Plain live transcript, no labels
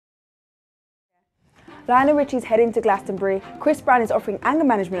Lionel Richie's heading to Glastonbury, Chris Brown is offering anger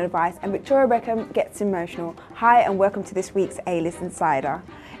management advice, and Victoria Beckham gets emotional. Hi and welcome to this week's A-List Insider.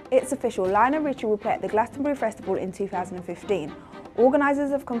 It's official, Lionel Richie will play at the Glastonbury Festival in 2015. Organisers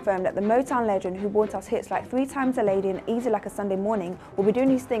have confirmed that the Motown legend, who brought us hits like 3 Times a Lady and Easy Like a Sunday Morning, will be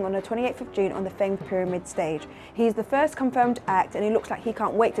doing his thing on the 28th of June on the famed Pyramid stage. He is the first confirmed act and it looks like he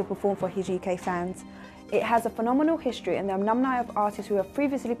can't wait to perform for his UK fans. It has a phenomenal history and the alumni of artists who have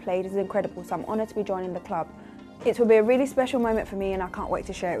previously played is incredible, so I'm honoured to be joining the club. It will be a really special moment for me and I can't wait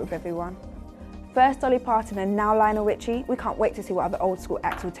to share it with everyone. First Dolly Parton and now Lionel Richie, we can't wait to see what other old school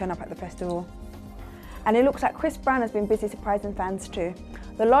acts will turn up at the festival. And it looks like Chris Brown has been busy surprising fans too.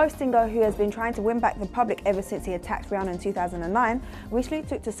 The live singer, who has been trying to win back the public ever since he attacked Rihanna in 2009, recently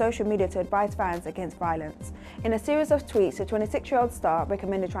took to social media to advise fans against violence. In a series of tweets, the 26-year-old star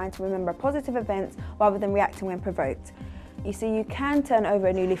recommended trying to remember positive events rather than reacting when provoked. You see, you can turn over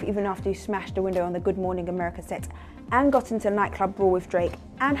a new leaf even after you smashed the window on the Good Morning America set and got into a nightclub brawl with Drake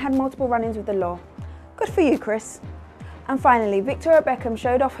and had multiple run-ins with the law. Good for you, Chris. And finally, Victoria Beckham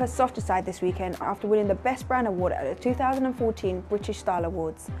showed off her softer side this weekend after winning the Best Brand Award at the 2014 British Style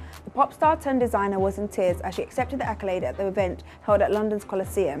Awards. The pop star turned designer was in tears as she accepted the accolade at the event held at London's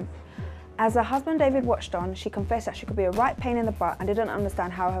Colosseum. As her husband David watched on, she confessed that she could be a right pain in the butt and didn't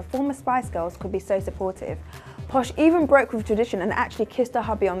understand how her former Spice Girls could be so supportive. Posh even broke with tradition and actually kissed her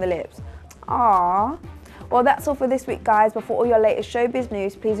hubby on the lips. Aww. Well, that's all for this week, guys. But for all your latest showbiz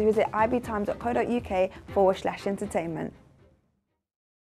news, please visit ibtimes.co.uk/entertainment.